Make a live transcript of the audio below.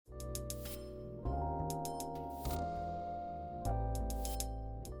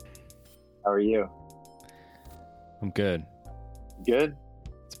How are you? I'm good. Good?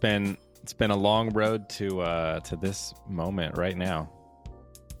 It's been a long road to this moment right now.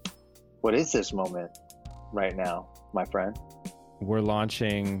 What is this moment right now, my friend? We're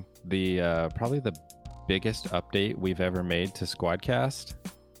launching the probably the biggest update we've ever made to Squadcast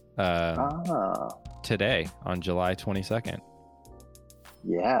Ah, today on July 22nd.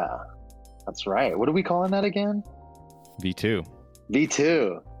 yeah, that's right. What are we calling that again? V2.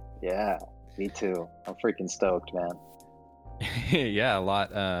 V2. Yeah, V2. I'm freaking stoked, man. Yeah, a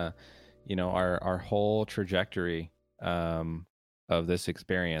lot. Our whole trajectory of this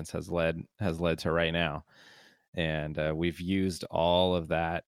experience has led to right now, and we've used all of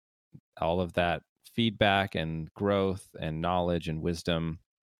that feedback and growth and knowledge and wisdom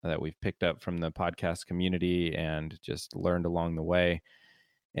that we've picked up from the podcast community and just learned along the way,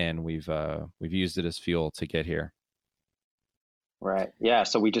 and we've used it as fuel to get here. Right. Yeah,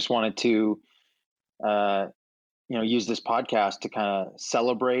 so we just wanted to uh, use this podcast to kind of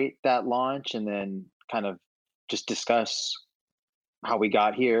celebrate that launch and then kind of just discuss how we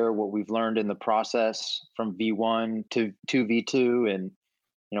got here, what we've learned in the process from V1 to V2, and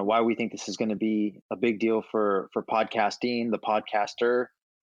why we think this is going to be a big deal for podcasting, the podcaster,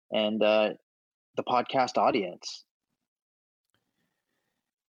 and the podcast audience.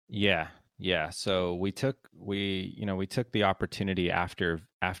 Yeah. So we took the opportunity after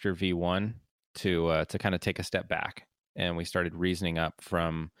V1 to kind of take a step back, and we started reasoning up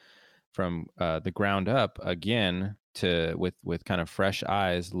from the ground up again to with kind of fresh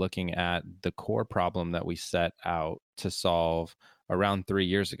eyes, looking at the core problem that we set out to solve around 3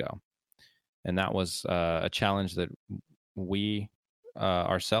 years ago, and that was a challenge that we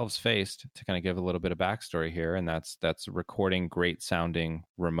ourselves faced. To kind of give a little bit of backstory here, and that's recording great sounding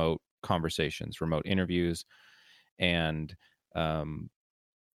remote conversations, remote interviews, and um,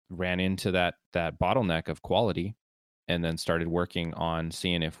 ran into that bottleneck of quality, and then started working on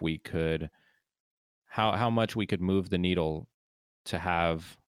seeing if we could how much we could move the needle to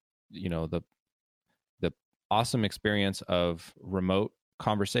have the awesome experience of remote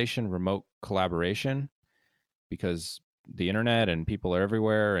conversation, remote collaboration, because the internet and people are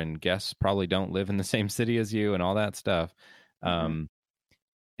everywhere, and guests probably don't live in the same city as you and all that stuff. Mm-hmm. um,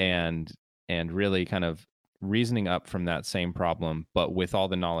 and and really kind of reasoning up from that same problem, but with all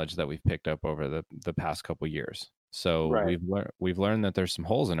the knowledge that we've picked up over the past couple years. So Right. we've learned that there's some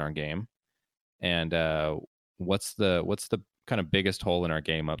holes in our game, and what's the kind of biggest hole in our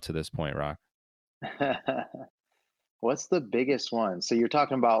game up to this point, Rock? What's the biggest one? So you're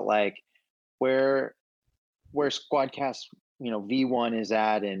talking about like where where Squadcast, V1 is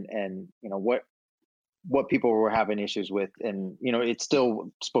at, and what people were having issues with, and it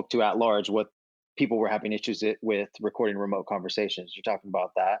still spoke to at large what people were having issues with recording remote conversations. You're talking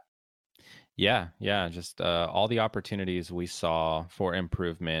about that. Yeah, just all the opportunities we saw for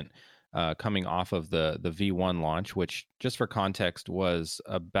improvement coming off of the V1 launch, which, just for context, was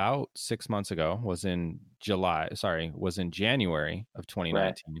about 6 months ago. Was in January of Right.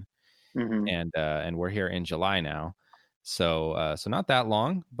 2019, Hmm. and we're here in July now. So not that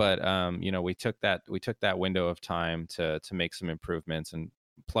long, but we took that window of time to make some improvements and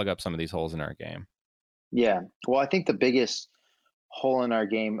plug up some of these holes in our game. Yeah. Well, I think the biggest hole in our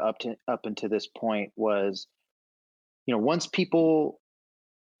game up until this point was, once people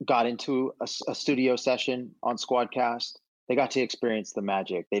got into a studio session on Squadcast, they got to experience the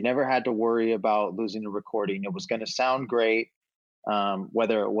magic. They never had to worry about losing a recording. It was going to sound great,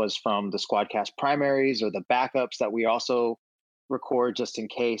 whether it was from the Squadcast primaries or the backups that we also record just in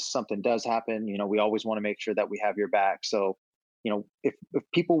case something does happen. We always want to make sure that we have your back. So, if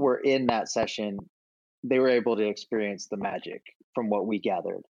people were in that session, they were able to experience the magic from what we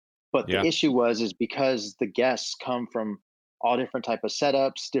gathered. But the Yeah. issue is because the guests come from all different type of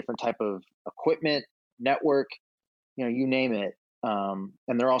setups, different type of equipment, network, you name it, and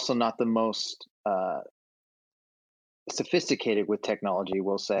they're also not the most sophisticated with technology,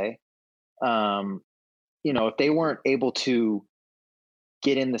 we'll say. um, if they weren't able to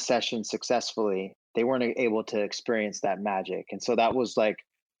get in the session successfully, they weren't able to experience that magic. And so that was like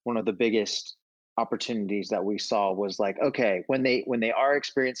one of the biggest opportunities that we saw was like, okay, when they are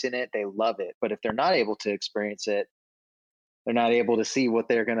experiencing it, they love it. But if they're not able to experience it, they're not able to see what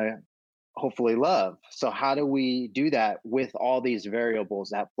they're going to hopefully love. So how do we do that with all these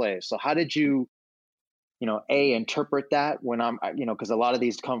variables at play? So how did you, interpret that when because a lot of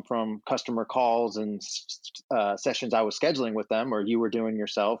these come from customer calls and sessions I was scheduling with them, or you were doing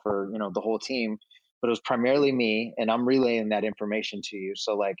yourself, or the whole team, but it was primarily me, and I'm relaying that information to you.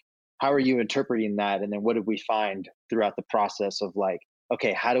 So like, how are you interpreting that, and then what did we find throughout the process of like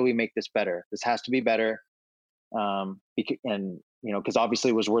okay, how do we make this better? This has to be better. And because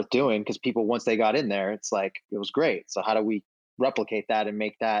obviously it was worth doing, because people, once they got in there, it's like it was great. So how do we replicate that and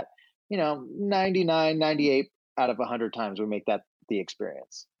make that, 99, 98 out of 100 times we make that the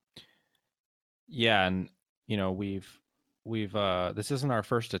experience. Yeah, and we've this isn't our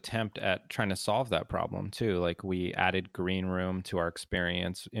first attempt at trying to solve that problem too. Like, we added green room to our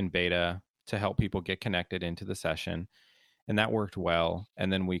experience in beta to help people get connected into the session, and that worked well.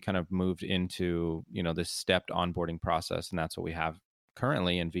 And then we kind of moved into this stepped onboarding process, and that's what we have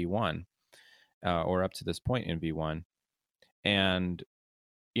currently in V1, or up to this point in V1. And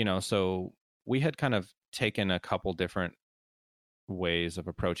so we had kind of taken a couple different ways of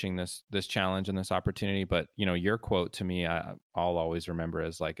approaching this challenge and this opportunity, but your quote to me, I'll always remember,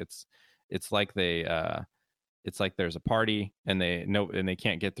 as like it's like it's like there's a party and they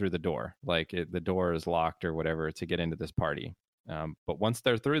can't get through the door, like the door is locked or whatever to get into this party, but once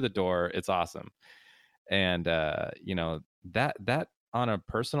they're through the door, it's awesome. And that on a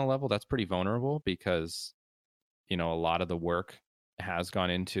personal level, that's pretty vulnerable, because a lot of the work has gone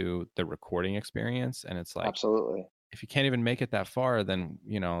into the recording experience, and it's like, Absolutely. if you can't even make it that far, then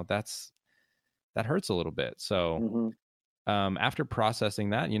that hurts a little bit. So after processing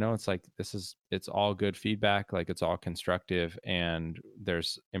that, it's like, it's all good feedback, like it's all constructive, and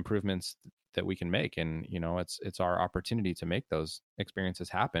there's improvements that we can make, and it's our opportunity to make those experiences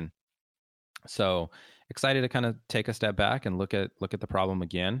happen. So excited to kind of take a step back and look at the problem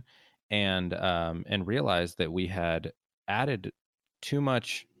again, and realize that we had added too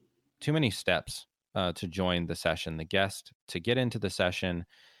many steps to join the session. The guest, to get into the session,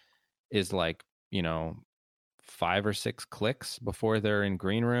 is like 5 or 6 clicks before they're in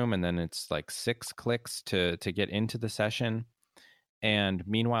green room, and then it's like 6 clicks to get into the session. And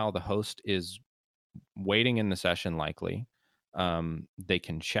meanwhile, the host is waiting in the session, likely. They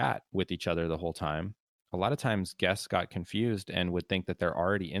can chat with each other the whole time. A lot of times guests got confused and would think that they're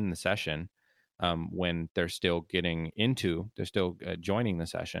already in the session, when they're still joining the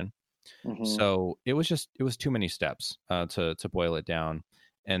session. So it was too many steps to boil it down.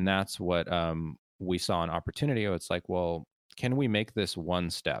 And that's what we saw an opportunity. It's like, well, can we make this one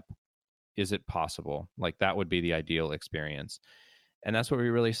step? Is it possible? Like, that would be the ideal experience. And that's what we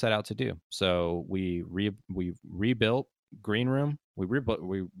really set out to do. So we rebuilt Green Room. We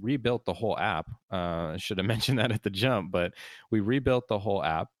rebuilt the whole app. I should have mentioned that at the jump, but we rebuilt the whole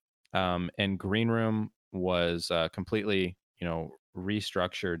app. And Green Room was completely,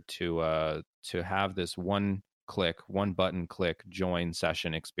 restructured to have this one button click join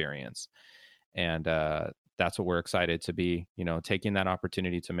session experience. And that's what we're excited to be, taking that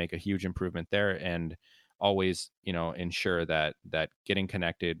opportunity to make a huge improvement there, and always, ensure that getting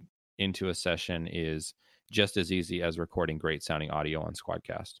connected into a session is just as easy as recording great sounding audio on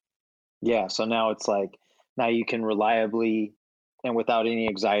Squadcast. Yeah. So now it's like, now you can reliably and without any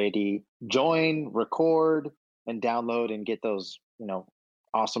anxiety join, record, and download and get those,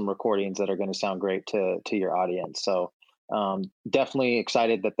 awesome recordings that are going to sound great to your audience. So definitely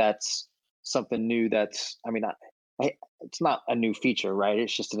excited that that's something new. It's not a new feature, right?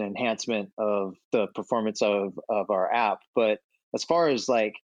 It's just an enhancement of the performance of our app. But as far as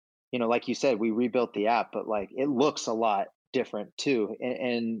like, like you said, we rebuilt the app, but like it looks a lot different too.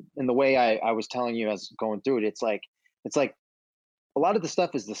 And in the way I was telling you as going through it, it's like a lot of the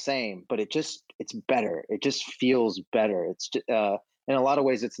stuff is the same, but it's better. It just feels better. In a lot of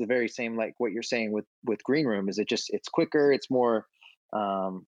ways, it's the very same, like what you're saying with Green Room. It's quicker. It's more,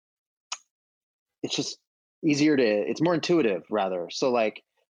 it's just easier it's more intuitive rather. So like,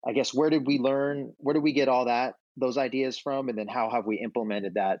 I guess, where did we get those ideas from? And then how have we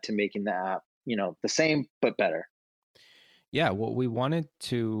implemented that to making the app, the same, but better? Yeah. Well, we wanted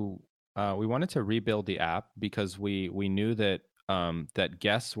to rebuild the app because we knew that that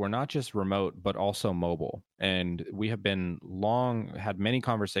guests were not just remote, but also mobile. And we have had many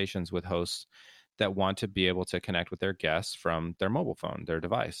conversations with hosts that want to be able to connect with their guests from their mobile phone, their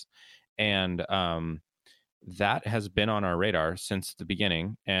device. And that has been on our radar since the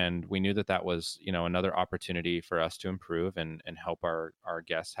beginning. And we knew that was, another opportunity for us to improve and help our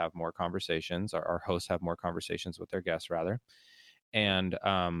guests have more conversations, our hosts have more conversations with their guests rather. And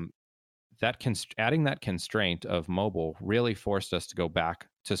adding that constraint of mobile really forced us to go back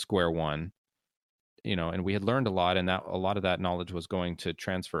to square one, and we had learned a lot, and that a lot of that knowledge was going to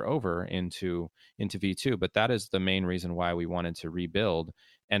transfer over into V2. But that is the main reason why we wanted to rebuild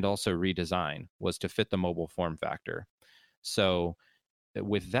and also redesign, was to fit the mobile form factor. So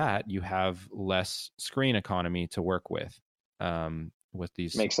with that, you have less screen economy to work with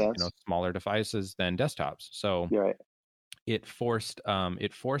these Makes sense. smaller devices than desktops. So You're right. it forced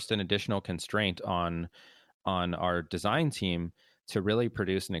an additional constraint on our design team to really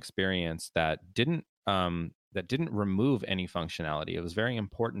produce an experience that didn't remove any functionality. It was very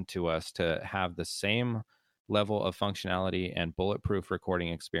important to us to have the same level of functionality and bulletproof recording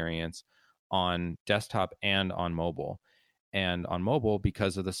experience on desktop and on mobile. And on mobile,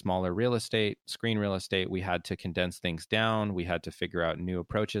 because of the smaller screen real estate, we had to condense things down. We had to figure out new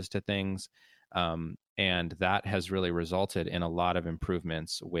approaches to things. And that has really resulted in a lot of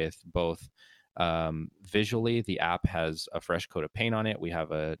improvements with both visually. The app has a fresh coat of paint on it. We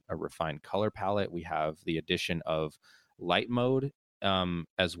have a refined color palette. We have the addition of light mode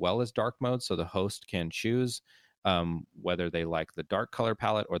as well as dark mode. So the host can choose whether they like the dark color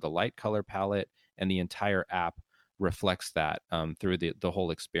palette or the light color palette, and the entire app reflects that through the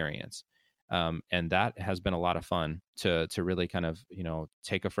whole experience. And that has been a lot of fun to really kind of,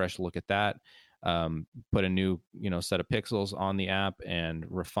 take a fresh look at that, put a new, set of pixels on the app and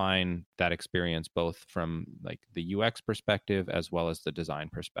refine that experience both from like the UX perspective as well as the design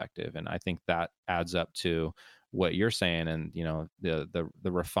perspective. And I think that adds up to what you're saying. And, the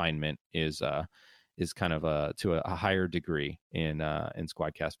refinement is kind of to a higher degree in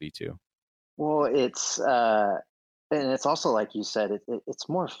Squadcast V2. Well, and it's also like you said, it's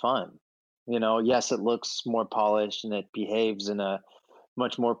more fun. Yes, it looks more polished and it behaves in a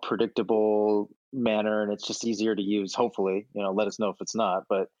much more predictable manner, and it's just easier to use. Hopefully, let us know if it's not.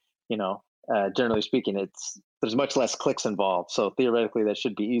 But generally speaking, there's much less clicks involved, so theoretically that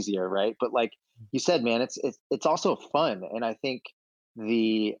should be easier, right? But like you said, man, it's also fun, and I think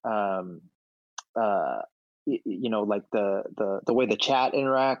the like the way the chat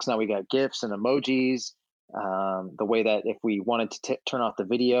interacts now. We got gifs and emojis. The way that if we wanted to turn off the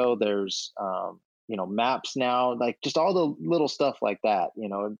video, there's maps now, like just all the little stuff like that.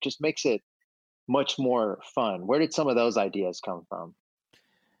 It just makes it much more fun. Where did some of those ideas come from?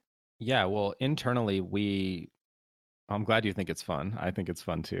 Yeah, well, internally, I'm glad you think it's fun. I think it's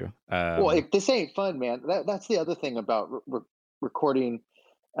fun too. Well, if this ain't fun, man, that's the other thing about recording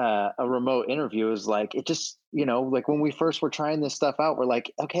a remote interview is like it just like when we first were trying this stuff out, we're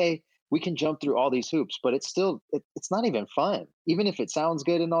like, okay, we can jump through all these hoops, but it's still it's not even fun. Even if it sounds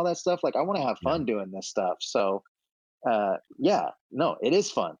good and all that stuff, like I want to have Yeah, fun doing this stuff. So yeah, no, it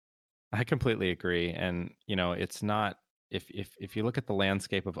is fun. I completely agree. And it's not, if you look at the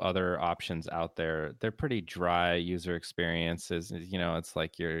landscape of other options out there, they're pretty dry user experiences. It's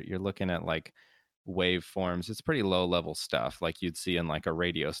like you're looking at like waveforms. It's pretty low level stuff like you'd see in like a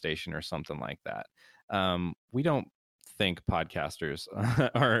radio station or something like that. We don't think podcasters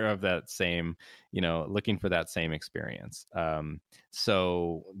are of that same, looking for that same experience.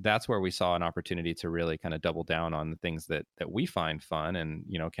 So that's where we saw an opportunity to really kind of double down on the things that we find fun and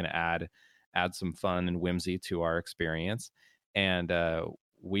can add some fun and whimsy to our experience. And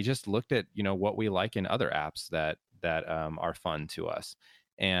we just looked at what we like in other apps that are fun to us,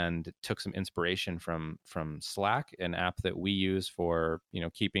 and took some inspiration from Slack, an app that we use for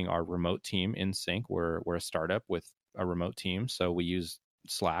keeping our remote team in sync. We're a startup with a remote team, so we use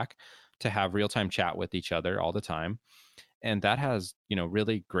Slack to have real-time chat with each other all the time. And that has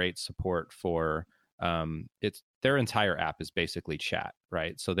really great support for it's their entire app is basically chat,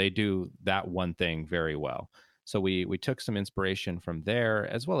 right? So they do that one thing very well. So we took some inspiration from there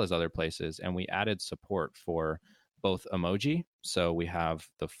as well as other places, and we added support for both emoji. So we have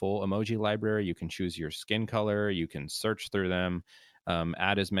the full emoji library. You can choose your skin color, you can search through them,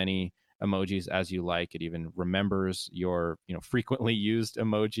 add as many emojis as you like. It even remembers your frequently used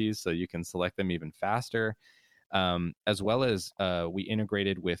emojis, so you can select them even faster. As well as we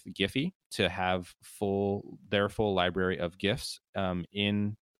integrated with Giphy to have their full library of GIFs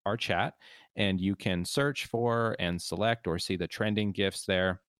in our chat, and you can search for and select or see the trending GIFs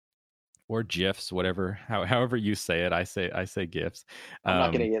there, or GIFs, however you say it. I say GIFs. I'm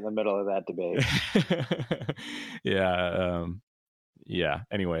not going to get in the middle of that debate. Yeah. Yeah.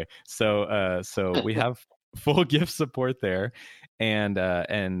 Anyway, so we have full GIF support there, and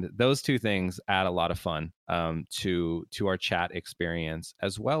those two things add a lot of fun to our chat experience,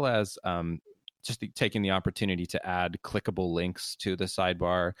 as well as taking the opportunity to add clickable links to the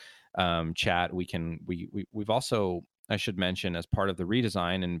sidebar chat. We've also, I should mention, as part of the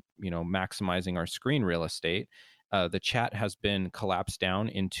redesign and maximizing our screen real estate, the chat has been collapsed down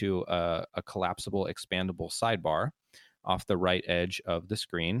into a collapsible, expandable sidebar off the right edge of the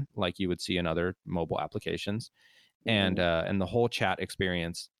screen, like you would see in other mobile applications. And the whole chat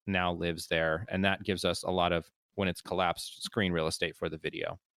experience now lives there, and that gives us a lot of, when it's collapsed, screen real estate for the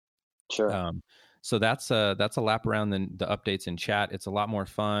video. Sure. So that's a lap around the updates in chat. It's a lot more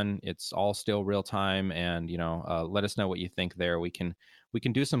fun. It's all still real time, and let us know what you think there. We can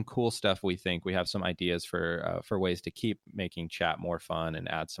do some cool stuff. We think we have some ideas for ways to keep making chat more fun and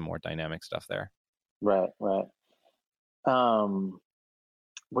add some more dynamic stuff there. Right, right. Um,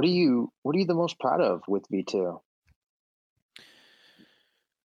 what are you the most proud of with V2?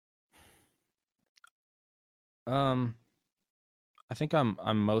 Um, I think I'm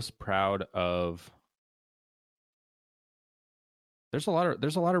most proud of. There's a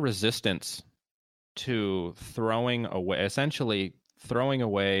lot of resistance to essentially throwing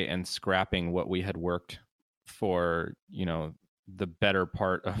away and scrapping what we had worked for, the better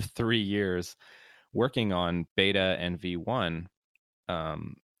part of 3 years working on beta and V1.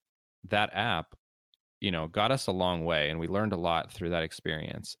 Um, that app, got us a long way, and we learned a lot through that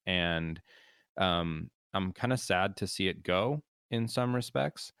experience. And I'm kind of sad to see it go in some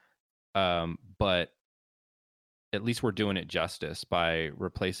respects, but at least we're doing it justice by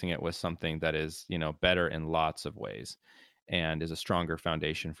replacing it with something that is, better in lots of ways and is a stronger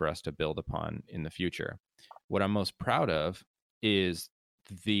foundation for us to build upon in the future. What I'm most proud of is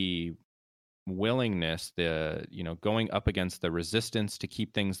the willingness, going up against the resistance to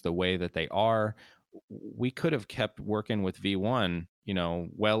keep things the way that they are. We could have kept working with V1,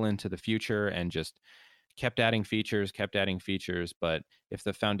 well into the future and just kept adding features. But if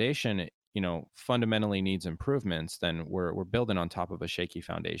the foundation, fundamentally needs improvements, then we're building on top of a shaky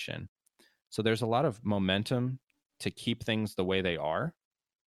foundation. So there's a lot of momentum to keep things the way they are.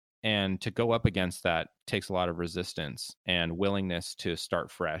 And to go up against that takes a lot of resistance and willingness to start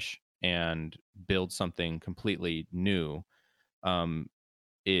fresh and build something completely new.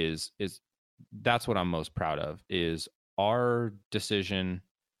 Is That's what I'm most proud of, is our decision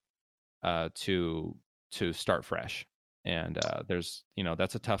to start fresh. And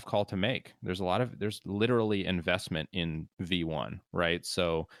that's a tough call to make. There's literally investment in V1, right?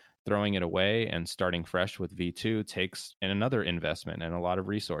 So throwing it away and starting fresh with V2 takes another investment and a lot of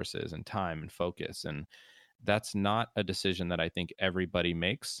resources and time and focus. And that's not a decision that I think everybody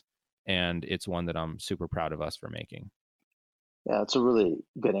makes. And it's one that I'm super proud of us for making. Yeah, that's a really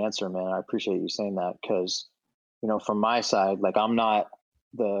good answer, man. I appreciate you saying that because, from my side, like I'm not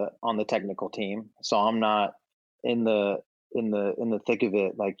on the technical team, so I'm not in the thick of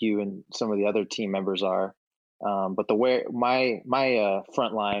it like you and some of the other team members are. But the way my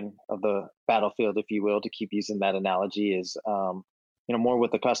front line of the battlefield, if you will, to keep using that analogy, is more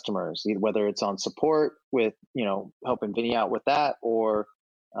with the customers, whether it's on support with helping Vinny out with that, or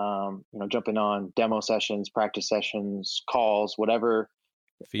jumping on demo sessions, practice sessions, calls, whatever,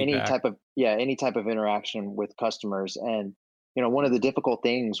 Feedback. any type of interaction with customers. And one of the difficult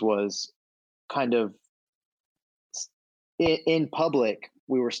things was kind of in public,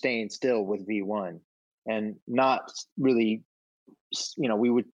 we were staying still with V1 and not really, we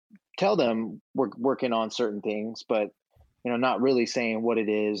would tell them we're working on certain things, but not really saying what it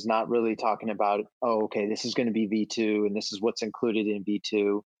is, not really talking about, oh, okay, this is going to be V2 and this is what's included in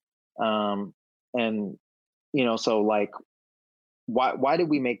V2. And so like, why did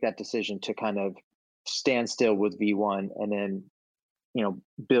we make that decision to kind of stand still with V1 and then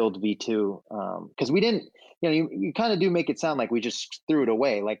build V2? Because we didn't, you kind of do make it sound like we just threw it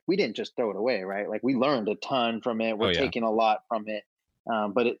away. Like we didn't just throw it away, right? Like we learned a ton from it. Oh We're yeah. taking a lot from it.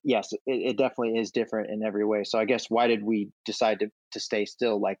 But it definitely is different in every way. So I guess, why did we decide to stay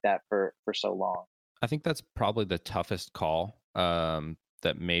still like that for so long? I think that's probably the toughest call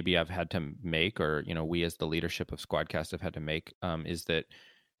that maybe I've had to make, or we as the leadership of Squadcast have had to make, is that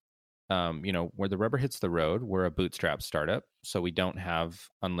where the rubber hits the road, we're a bootstrap startup, so we don't have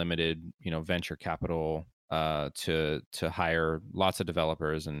unlimited venture capital to hire lots of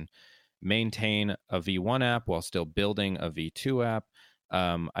developers and maintain a V1 app while still building a V2 app.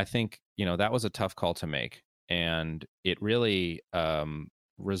 I think that was a tough call to make, and it really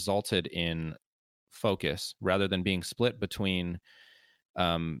resulted in focus rather than being split between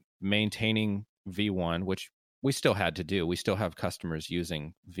maintaining V1, which we still had to do. We still have customers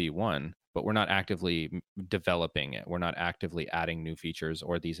using V1, but we're not actively developing it. We're not actively adding new features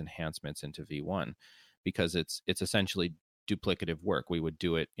or these enhancements into V1 because it's essentially duplicative work. We would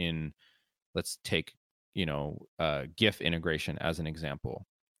do it in, let's take, GIF integration as an example.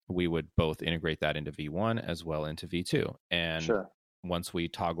 We would both integrate that into V1 as well into V2. And Sure. once we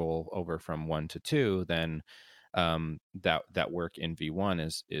toggle over from 1 to 2, then that work in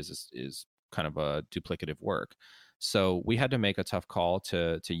V1 is kind of a duplicative work. So we had to make a tough call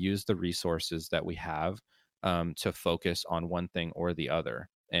to use the resources that we have to focus on one thing or the other.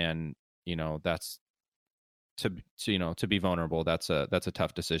 And that's, to be vulnerable, that's a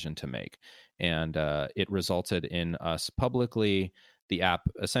tough decision to make. And it resulted in us publicly, the app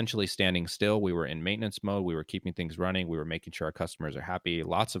essentially standing still. We were in maintenance mode. We were keeping things running. We were making sure our customers are happy.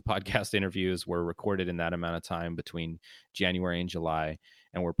 Lots of podcast interviews were recorded in that amount of time between January and July,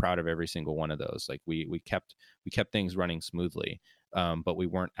 and we're proud of every single one of those. Like we kept things running smoothly, but we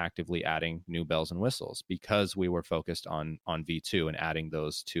weren't actively adding new bells and whistles because we were focused on V2 and adding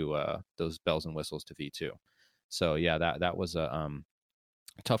those bells and whistles to V2. So yeah, that was a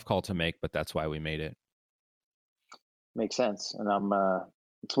tough call to make, but that's why we made it. Makes sense. And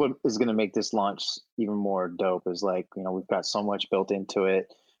it's what is going to make this launch even more dope is like, we've got so much built into it.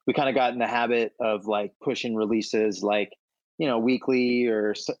 We kind of got in the habit of like pushing releases like, weekly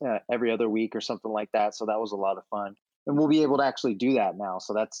or every other week or something like that. So that was a lot of fun. And we'll be able to actually do that now.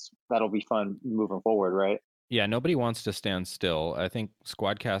 So that'll be fun moving forward, right? Yeah, nobody wants to stand still. I think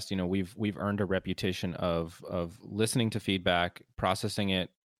Squadcast, we've earned a reputation of listening to feedback, processing it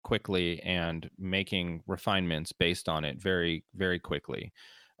quickly, and making refinements based on it very, very quickly.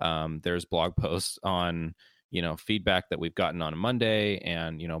 There's blog posts on feedback that we've gotten on a Monday,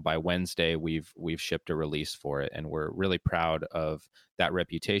 and by Wednesday we've shipped a release for it, and we're really proud of that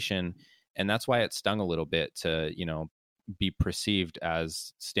reputation. And that's why it stung a little bit to be perceived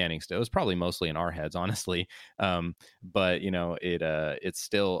as standing still. It was probably mostly in our heads, honestly. But it's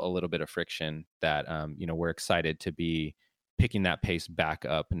still a little bit of friction that we're excited to be picking that pace back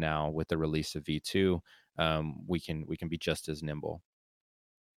up now with the release of V2. We can be just as nimble.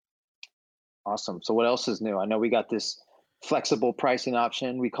 Awesome. So what else is new? I know we got this flexible pricing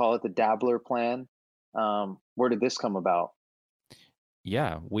option. We call it the Dabbler plan. Where did this come about?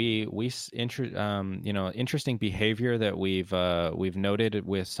 Yeah, interesting behavior that we've noted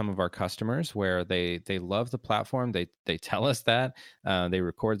with some of our customers where they love the platform. They tell us that they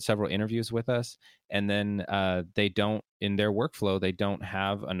record several interviews with us, and then they don't, in their workflow, they don't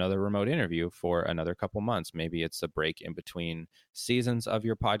have another remote interview for another couple months. Maybe it's a break in between seasons of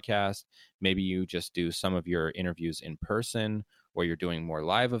your podcast. Maybe you just do some of your interviews in person, or you're doing more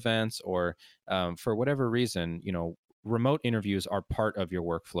live events, or for whatever reason, remote interviews are part of your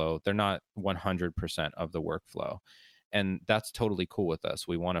workflow. They're not 100% of the workflow. And that's totally cool with us.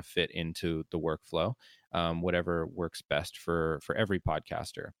 We want to fit into the workflow, whatever works best for every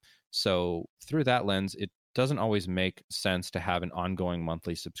podcaster. So through that lens, it doesn't always make sense to have an ongoing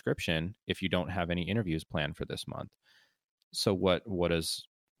monthly subscription if you don't have any interviews planned for this month. So what does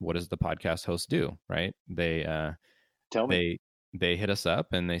the podcast host do, right? Tell me. They hit us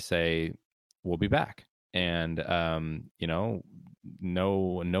up and they say, we'll be back. And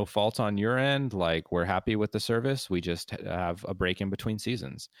no fault on your end. Like, we're happy with the service. We just have a break in between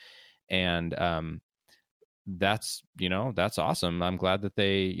seasons. And that's awesome. I'm glad that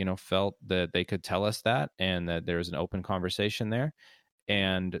they felt that they could tell us that, and that there's an open conversation there.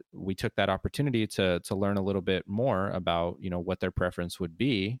 And we took that opportunity to learn a little bit more about what their preference would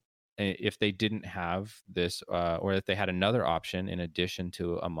be if they didn't have this, or if they had another option in addition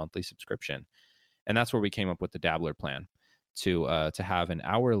to a monthly subscription. And that's where we came up with the Dabbler plan to have an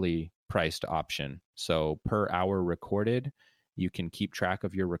hourly priced option. So per hour recorded, you can keep track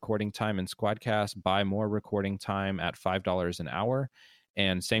of your recording time in Squadcast, buy more recording time at $5 an hour,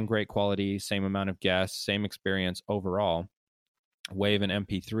 and same great quality, same amount of guests, same experience overall, Wave and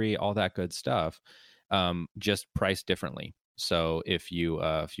MP3, all that good stuff, just priced differently. So if you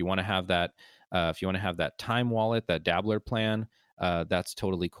want to have that, time wallet, that Dabbler plan, that's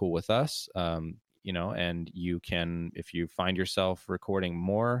totally cool with us. And you can, if you find yourself recording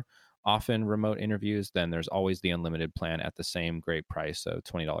more often remote interviews, then there's always the unlimited plan at the same great price of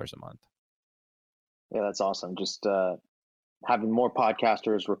 $20 a month. Yeah, that's awesome. Just having more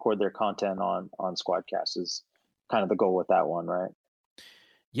podcasters record their content on Squadcast is kind of the goal with that one, right?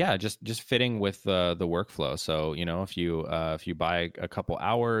 Yeah, just fitting with the workflow. So if you buy a couple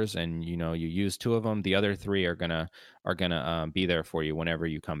hours and you use 2 of them, the other 3 are gonna be there for you whenever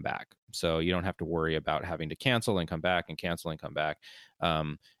you come back. So you don't have to worry about having to cancel and come back and cancel and come back.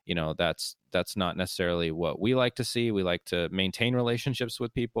 That's not necessarily what we like to see. We like to maintain relationships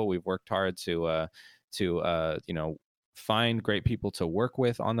with people. We've worked hard to find great people to work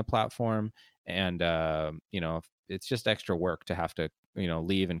with on the platform, and it's just extra work to have to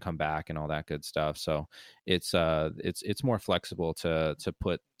leave and come back and all that good stuff. So it's more flexible to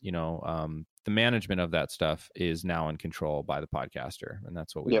put the management of that stuff is now in control by the podcaster, and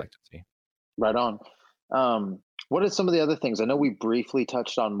that's what we like to see. Right on. What are some of the other things? I know we briefly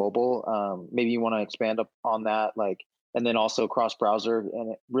touched on mobile. Maybe you want to expand on that, and then also cross browser.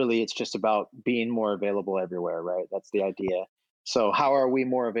 And it's just about being more available everywhere, right? That's the idea. So how are we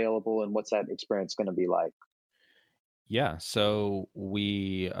more available, and what's that experience going to be like? Yeah, so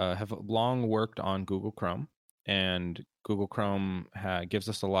we have long worked on Google Chrome, and Google Chrome gives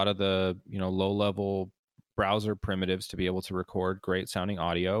us a lot of the low level browser primitives to be able to record great sounding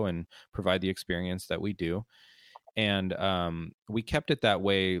audio and provide the experience that we do. And we kept it that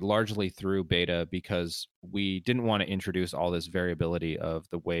way largely through beta because we didn't want to introduce all this variability of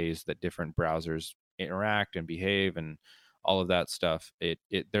the ways that different browsers interact and behave and all of that stuff. It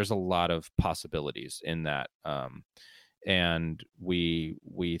there's a lot of possibilities in that. And we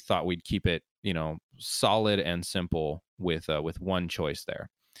thought we'd keep it solid and simple with one choice there.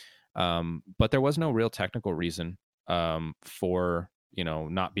 But there was no real technical reason for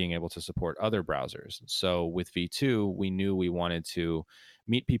not being able to support other browsers. So with V2 we knew we wanted to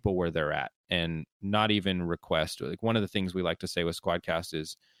meet people where they're at and not even request. Like, one of the things we like to say with Squadcast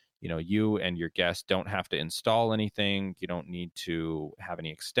is, you and your guest don't have to install anything. You don't need to have any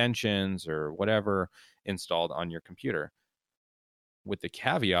extensions or whatever installed on your computer, with the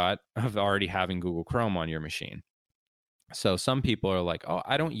caveat of already having Google Chrome on your machine. So some people are like, oh,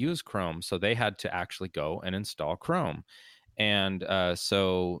 I don't use Chrome. So they had to actually go and install Chrome. And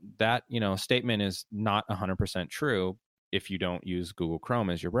so that, statement is not 100% true if you don't use Google Chrome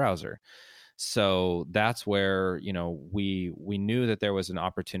as your browser. So that's where we knew that there was an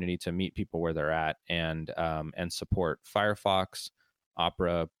opportunity to meet people where they're at and support Firefox,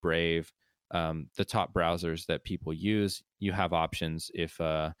 Opera, Brave, the top browsers that people use. You have options if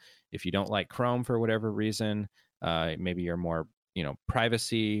you don't like Chrome for whatever reason. Maybe you're more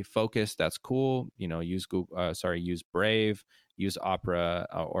privacy focused. That's cool. Use use Brave, use Opera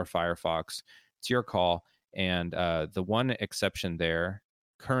or Firefox. It's your call. And the one exception there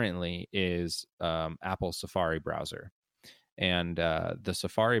currently is Apple Safari browser. And the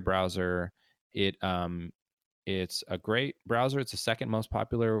Safari browser, it's a great browser. It's the second most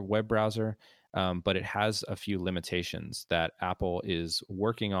popular web browser, but it has a few limitations that Apple is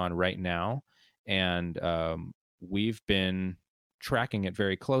working on right now. And we've been tracking it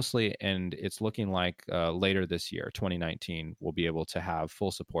very closely, and it's looking like later this year, 2019, we'll be able to have full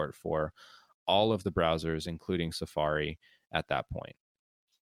support for all of the browsers, including Safari, at that point.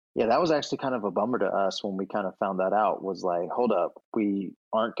 Yeah, that was actually kind of a bummer to us when we kind of found that out. Was like, hold up, we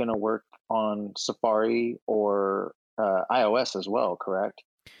aren't going to work on Safari or iOS as well, correct?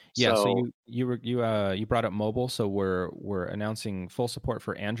 Yeah, so So, you brought up mobile, so we're announcing full support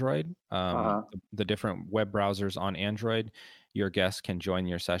for Android. uh-huh. The different web browsers on Android. Your guests can join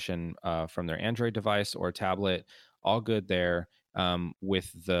your session from their Android device or tablet. All good there,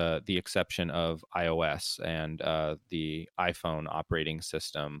 with the exception of iOS and the iPhone operating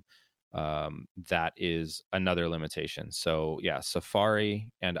system. That is another limitation. So yeah, Safari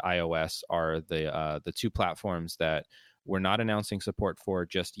and iOS are the two platforms that we're not announcing support for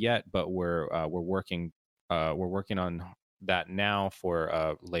just yet, but we're working on that now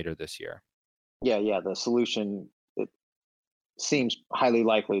for later this year. Yeah, the solution, it seems highly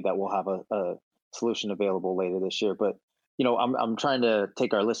likely that we'll have a solution available later this year. But I'm trying to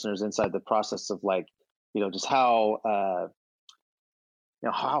take our listeners inside the process of, like, just how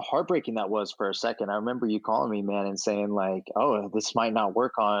heartbreaking that was for a second. I remember you calling me, man, and saying like, "Oh, this might not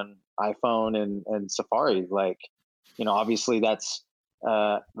work on iPhone and Safari." Like, obviously that's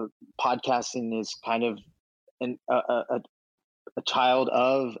podcasting is kind of a child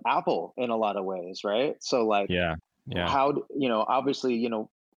of Apple in a lot of ways, right? So like, Yeah, yeah. how obviously,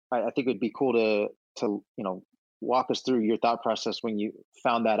 I think it'd be cool to walk us through your thought process when you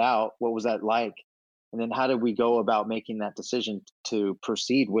found that out. What was that like? And then how did we go about making that decision to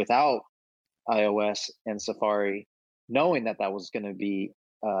proceed without iOS and Safari, knowing that that was going to be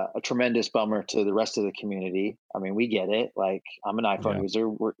a tremendous bummer to the rest of the community? I mean, we get it. Like, I'm an iPhone Yeah. user,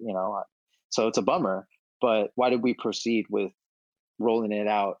 so it's a bummer. But why did we proceed with rolling it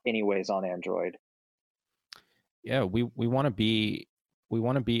out anyways on Android? Yeah, we want to be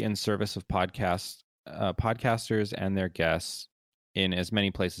in service of podcasters and their guests in as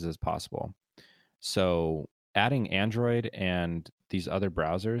many places as possible. So adding Android and these other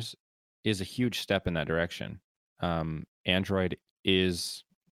browsers is a huge step in that direction. Android is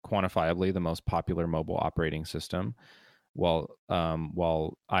quantifiably the most popular mobile operating system, while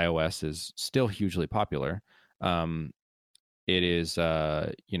iOS is still hugely popular. It is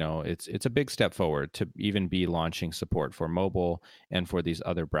it's a big step forward to even be launching support for mobile and for these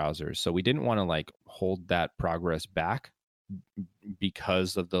other browsers. So we didn't want to like hold that progress back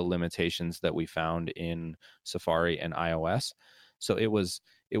because of the limitations that we found in Safari and iOS. So it was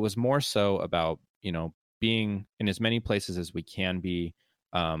more so about being in as many places as we can be,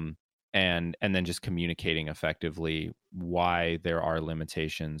 and then just communicating effectively why there are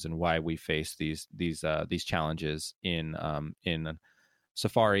limitations and why we face these challenges in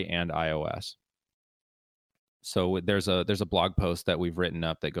Safari and iOS. So there's a blog post that we've written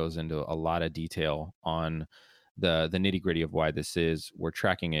up that goes into a lot of detail on the nitty gritty of why this is. We're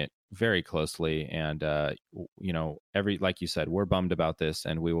tracking it very closely, and every like you said, we're bummed about this,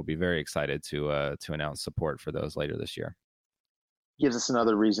 and we will be very excited to announce support for those later this year. Gives us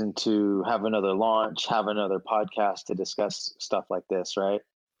another reason to have another launch, have another podcast to discuss stuff like this, right?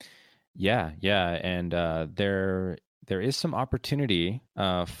 Yeah, yeah, and there is some opportunity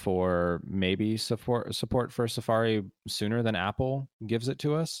for maybe support for Safari sooner than Apple gives it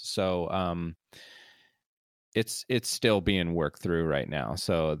to us. So it's still being worked through right now.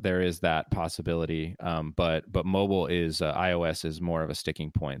 So there is that possibility. But mobile is iOS is more of a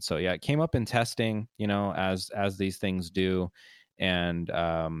sticking point. So yeah, it came up in testing, as these things do, and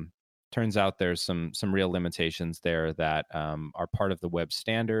turns out there's some real limitations there that are part of the web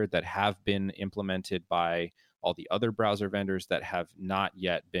standard that have been implemented by all the other browser vendors that have not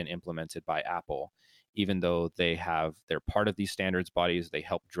yet been implemented by Apple. Even though they're part of these standards bodies, they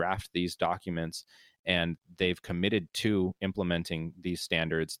help draft these documents, and they've committed to implementing these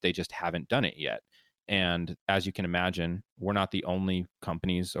standards. They just haven't done it yet. And as you can imagine, we're not the only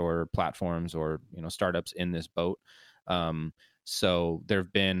companies or platforms or startups in this boat. So there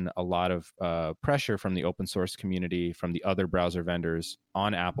have been a lot of pressure from the open source community, from the other browser vendors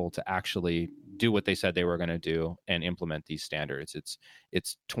on Apple to actually do what they said they were going to do and implement these standards.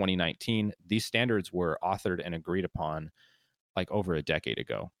 It's 2019. These standards were authored and agreed upon like over a decade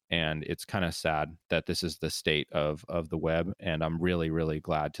ago, and it's kind of sad that this is the state of the web. And I'm really, really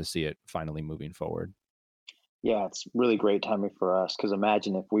glad to see it finally moving forward. Yeah, it's really great timing for us because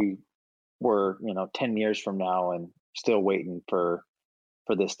imagine if we were, 10 years from now and still waiting for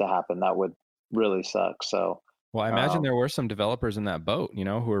this to happen. That would really suck. So, Well, I imagine um, there were some developers in that boat, who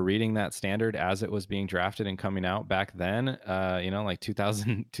were reading that standard as it was being drafted and coming out back then, like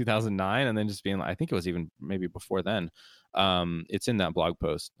 2000, 2009, and then just being like, I think it was even maybe before then. It's in that blog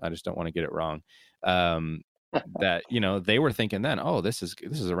post. I just don't want to get it wrong. That, they were thinking then, oh, this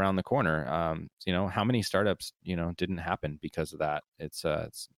is around the corner. How many startups, didn't happen because of that? It's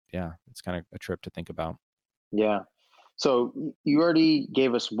kind of a trip to think about. yeah. So you already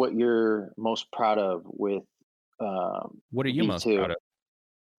gave us what you're most proud of with What are you most proud V2. of?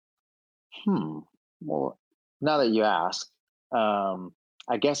 Hmm. Well, now that you ask,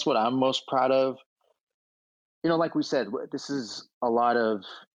 I guess what I'm most proud of, like we said, this is a lot of.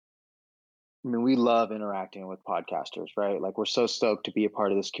 I mean, we love interacting with podcasters, right? Like, we're so stoked to be a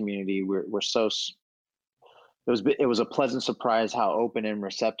part of this community. We're so. It was a pleasant surprise how open and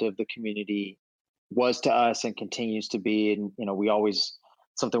receptive the community was to us and continues to be, and we always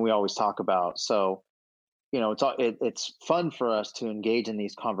something we always talk about. So it's fun for us to engage in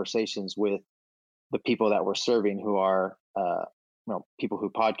these conversations with the people that we're serving who are people who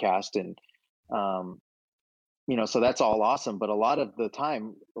podcast and um, so that's all awesome, but a lot of the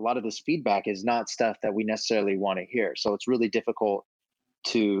time a lot of this feedback is not stuff that we necessarily want to hear, so it's really difficult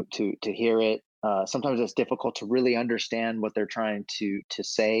to hear it. Sometimes it's difficult to really understand what they're trying to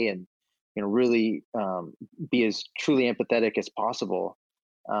say, and really be as truly empathetic as possible.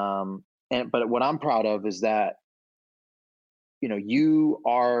 But what I'm proud of is that you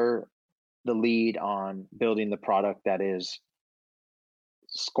are the lead on building the product that is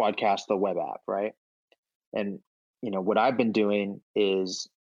Squadcast, the web app, right? And what I've been doing is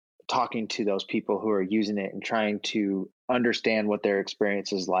talking to those people who are using it and trying to understand what their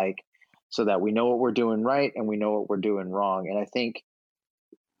experience is like, so that we know what we're doing right and we know what we're doing wrong. And I think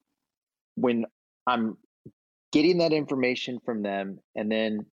when I'm getting that information from them and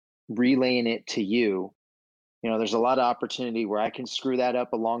then relaying it to you, there's a lot of opportunity where I can screw that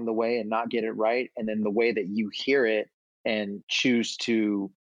up along the way and not get it right. And then the way that you hear it and choose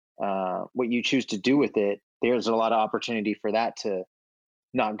to, what you choose to do with it, there's a lot of opportunity for that to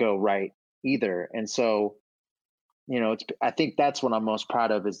not go right either. And so, I think that's what I'm most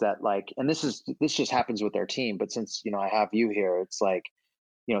proud of, is that, like, and this just happens with our team, but since, I have you here, it's like,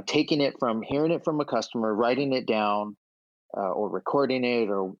 taking it from hearing it from a customer, writing it down, or recording it,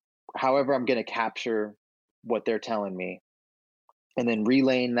 or however I'm going to capture what they're telling me, and then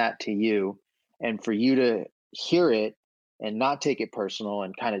relaying that to you, and for you to hear it and not take it personal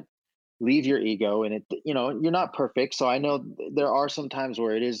and kind of leave your ego. And you're not perfect, so I know there are some times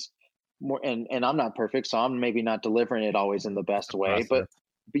where it is more, and I'm not perfect, so I'm maybe not delivering it always in the It's best a way, process.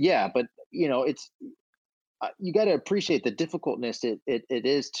 but yeah, but it's you got to appreciate the difficultness it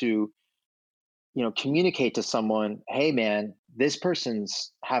is to communicate to someone, hey man, this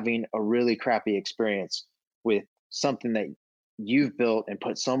person's having a really crappy experience with something that you've built and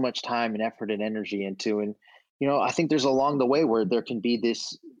put so much time and effort and energy into. And I think there's along the way where there can be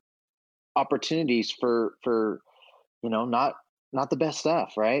this opportunities for not the best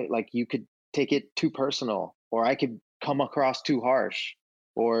stuff, right? Like you could take it too personal, or I could come across too harsh,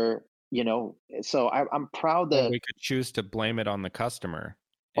 or so I'm proud Or that, we could choose to blame it on the customer.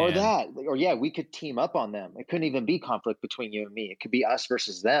 or And that, or yeah, we could team up on them. It couldn't even be conflict between you and me. It could be us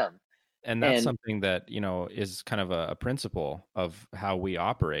versus them. that's And something that, is kind of a principle of how we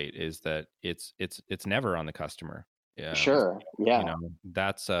operate, is that it's never on the customer. Yeah. sure, You yeah, know,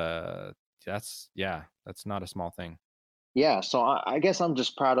 that's not a small thing. yeah. So I guess I'm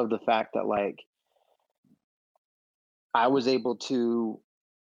just proud of the fact that, like, I was able to,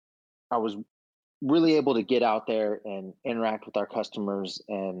 I was really able to get out there and interact with our customers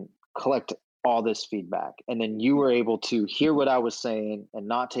and collect all this feedback. And then you were able to hear what I was saying and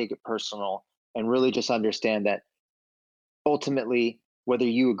not take it personal, and really just understand that ultimately, whether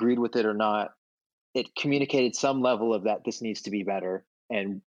you agreed with it or not, it communicated some level of that this needs to be better.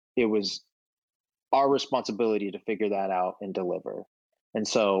 And it was our responsibility to figure that out and deliver. And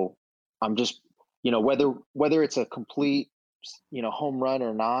so I'm just, whether it's a complete, home run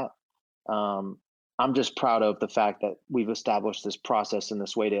or not, um, I'm just proud of the fact that we've established this process and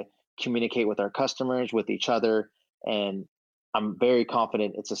this way to communicate with our customers, with each other, and I'm very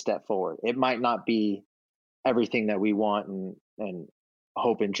confident it's a step forward. It might not be everything that we want and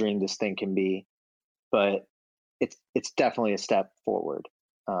hope and dream this thing can be, but it's definitely a step forward.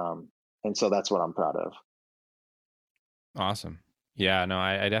 Um, and so that's what I'm proud of. Awesome. Yeah, no,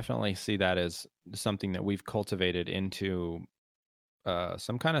 I definitely see that as something that we've cultivated into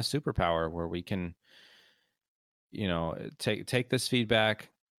some kind of superpower where we can, take this feedback,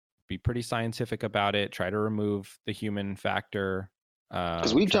 be pretty scientific about it, try to remove the human factor,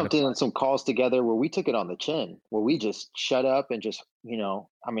 Because we've try to jumped in on some calls together where we took it on the chin, where we just shut up and just,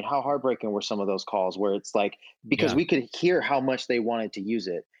 I mean, how heartbreaking were some of those calls where it's like, because yeah, we could hear how much they wanted to use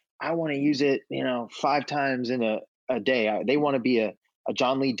it. I want to use it, 5 times in a day. They want to be a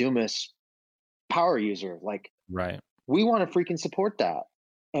John Lee Dumas power user. Like, right. we want to freaking support that.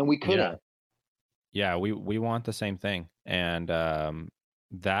 And we Yeah. couldn't. Yeah, we want the same thing. And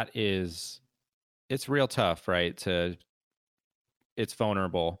that is it's real tough, right? It's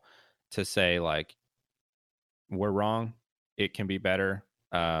vulnerable to say, like, we're wrong, it can be better.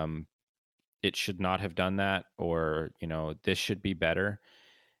 It should not have done that, or, this should be better,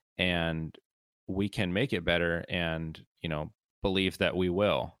 and we can make it better, and, believe that we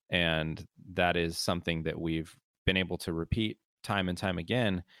will. And that is something that we've been able to repeat time and time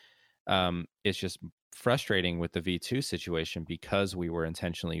again. It's just frustrating with the V2 situation because we were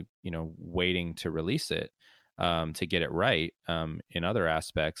intentionally, waiting to release it, to get it right, in other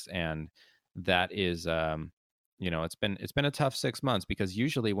aspects. And that is, it's been a tough 6 months, because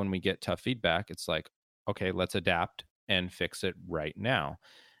usually when we get tough feedback, it's like, okay, let's adapt and fix it right now.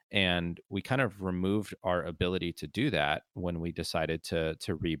 And we kind of removed our ability to do that when we decided to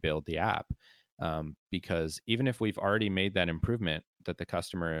rebuild the app, because even if we've already made that improvement that the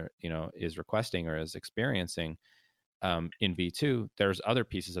customer, is requesting or is experiencing, in V2, there's other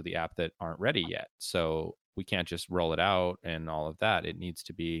pieces of the app that aren't ready yet. So we can't just roll it out and all of that. It needs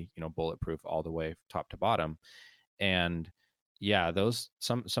to be, bulletproof all the way top to bottom. And yeah, those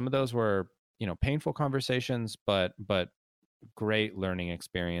some of those were, painful conversations, but great learning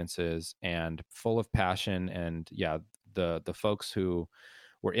experiences and full of passion. And yeah, the folks who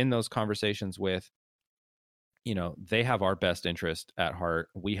were in those conversations with, they have our best interest at heart,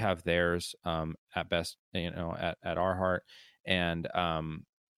 we have theirs, at best, at our heart. And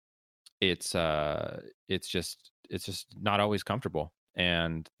it's it's just not always comfortable,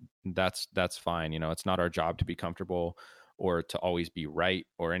 and that's fine. It's not our job to be comfortable or to always be right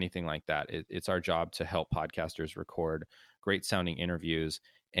or anything like that. It's our job to help podcasters record great sounding interviews,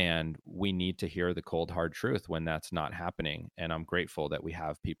 and we need to hear the cold hard truth when that's not happening. And I'm grateful that we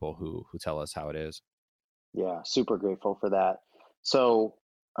have people who tell us how it is. Yeah, super grateful for that. So,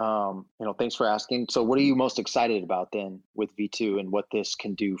 thanks for asking. So, what are you most excited about then with V2 and what this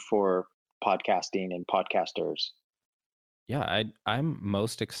can do for podcasting and podcasters? Yeah, I'm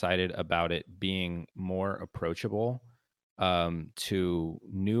most excited about it being more approachable, to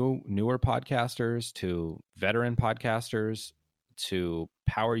newer podcasters, to veteran podcasters, to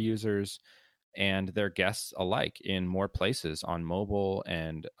power users and their guests alike in more places on mobile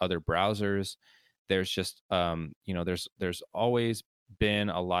and other browsers. There's just, there's always been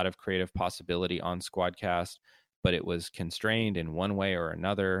a lot of creative possibility on Squadcast, but it was constrained in one way or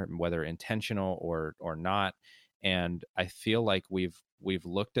another, whether intentional or not. And I feel like we've we've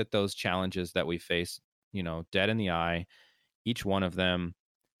looked at those challenges that we face, dead in the eye, each one of them,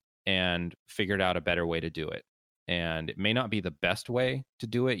 and figured out a better way to do it. And it may not be the best way to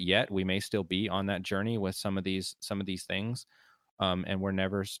do it yet. We may still be on that journey with some of these things, and we're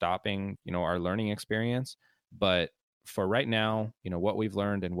never stopping, our learning experience. But for right now, what we've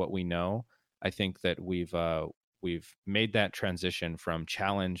learned and what we know, I think that we've made that transition from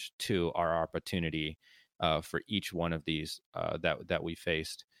challenge to our opportunity for each one of these that we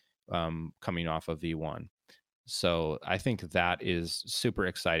faced coming off of V1. So I think that is super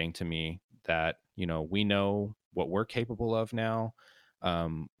exciting to me, that, we know what we're capable of now.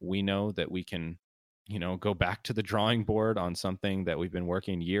 We know that we can, go back to the drawing board on something that we've been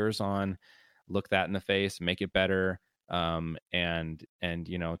working years on, look that in the face, make it better, and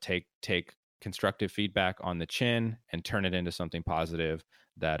take constructive feedback on the chin and turn it into something positive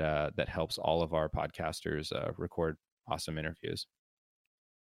that helps all of our podcasters record awesome interviews.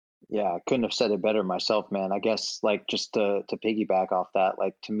 Yeah, I couldn't have said it better myself, man. I guess like just to piggyback off that,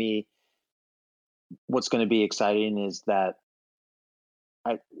 like to me, what's going to be exciting is that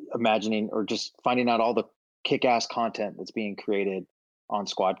I imagining or just finding out all the kick-ass content that's being created on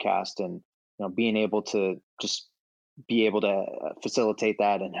Squadcast, and being able to just be able to facilitate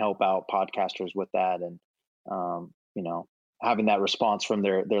that and help out podcasters with that, and having that response from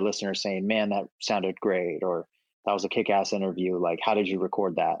their listeners saying, "Man, that sounded great," or "That was a kick-ass interview. Like, how did you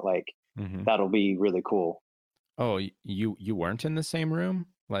record that?" Like, that'll be really cool. Oh, you weren't in the same room?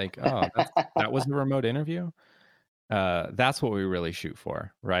 Like, oh, that was the remote interview? That's what we really shoot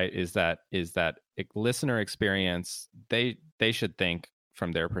for, right? Is that listener experience. They should think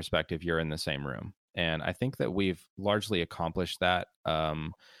from their perspective you're in the same room. And I think that we've largely accomplished that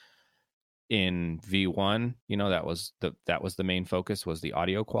in V1. That was the main focus, was the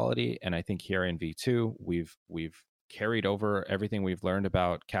audio quality. And I think here in V2, we've carried over everything we've learned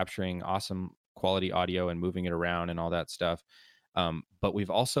about capturing awesome quality audio and moving it around and all that stuff. But we've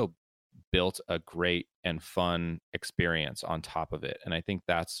also built a great and fun experience on top of it. And I think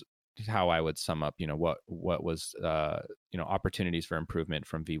that's how I would sum up, what was, opportunities for improvement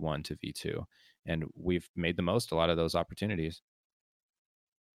from V1 to V2. And we've made the most a lot of those opportunities.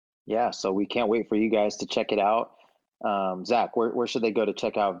 Yeah, so we can't wait for you guys to check it out. Zach, where should they go to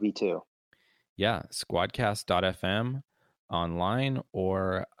check out V2? Yeah, squadcast.fm online,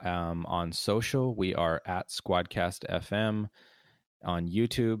 or on social. We are at Squadcast FM. On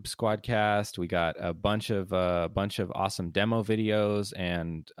YouTube, Squadcast. We got a bunch of awesome demo videos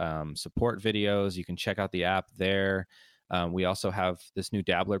and support videos. You can check out the app there. We also have this new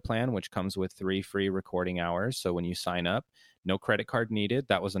Dabbler plan, which comes with 3 free recording hours. So when you sign up, no credit card needed.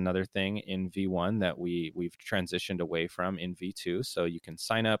 That was another thing in V1 that we've transitioned away from in V2. So you can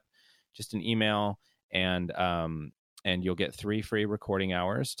sign up, just an email, and you'll get 3 free recording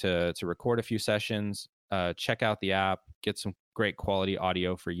hours to record a few sessions. Check out the app, get some great quality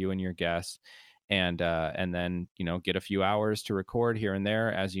audio for you and your guests, and then get a few hours to record here and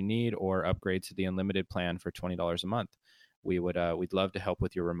there as you need, or upgrade to the unlimited plan for $20 a month. We'd love to help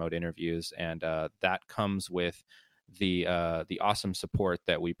with your remote interviews, and that comes with the awesome support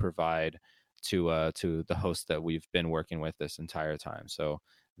that we provide to the host that we've been working with this entire time. So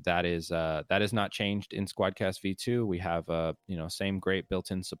that is not changed in Squadcast V2. We have same great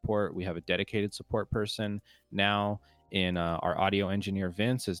built-in support. We have a dedicated support person now. In our audio engineer,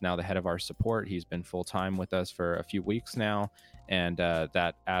 Vince, is now the head of our support. He's been full-time with us for a few weeks now, and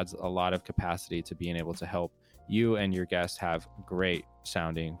that adds a lot of capacity to being able to help you and your guests have great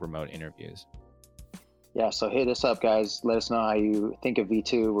sounding remote interviews. Yeah, so hit us up, guys. Let us know how you think of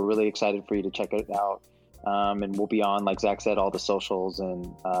V2. We're really excited for you to check it out. And we'll be on, like Zach said, all the socials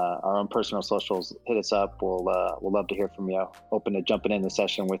and our own personal socials. Hit us up. We'll love to hear from you. Open to jumping in the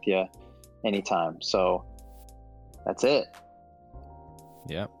session with you anytime. So that's it.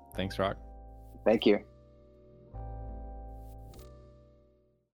 Yep. Thanks, Rock. Thank you.